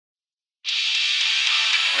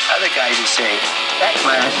Other guys who say, that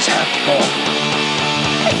glass is half full.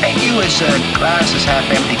 I bet you was a glass is half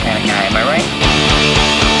empty kind of guy, am I right?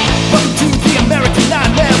 Welcome to the American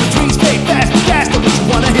Nightmare, with dreams made fast, but that's not what you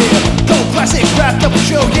wanna hear. Gold classic, wrapped up a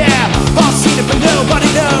show, yeah. All seen it, but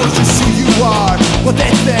nobody knows just who you are, what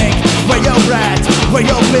they think, where you're at, where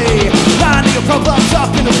you'll be. Lining your problems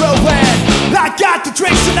up in a row, and I got the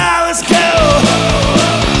drinks, and now let's go.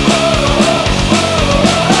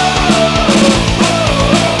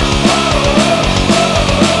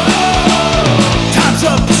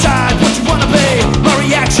 Decide what you wanna be. My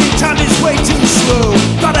reaction time is way too slow.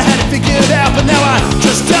 Thought I had it figured out, but now I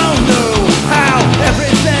just don't know how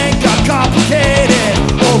everything got complicated,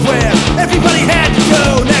 or where everybody had to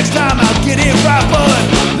go. Next time I'll get it right,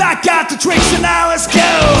 but I got the drinks and now let's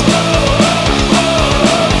go.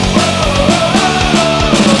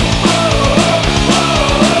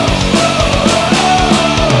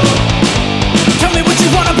 Tell me what you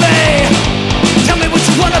wanna be. Tell me what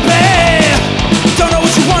you wanna be. Don't know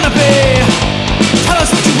what you wanna be. Tell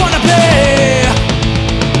us what you wanna be.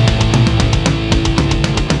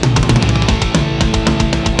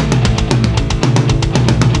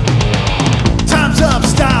 Time's up,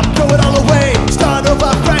 stop, throw it all away. Start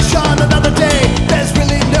over fresh on another day. There's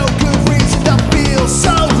really no good reason to feel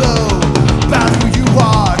so low about who you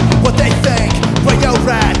are, what they think, where you're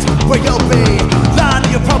at, where you'll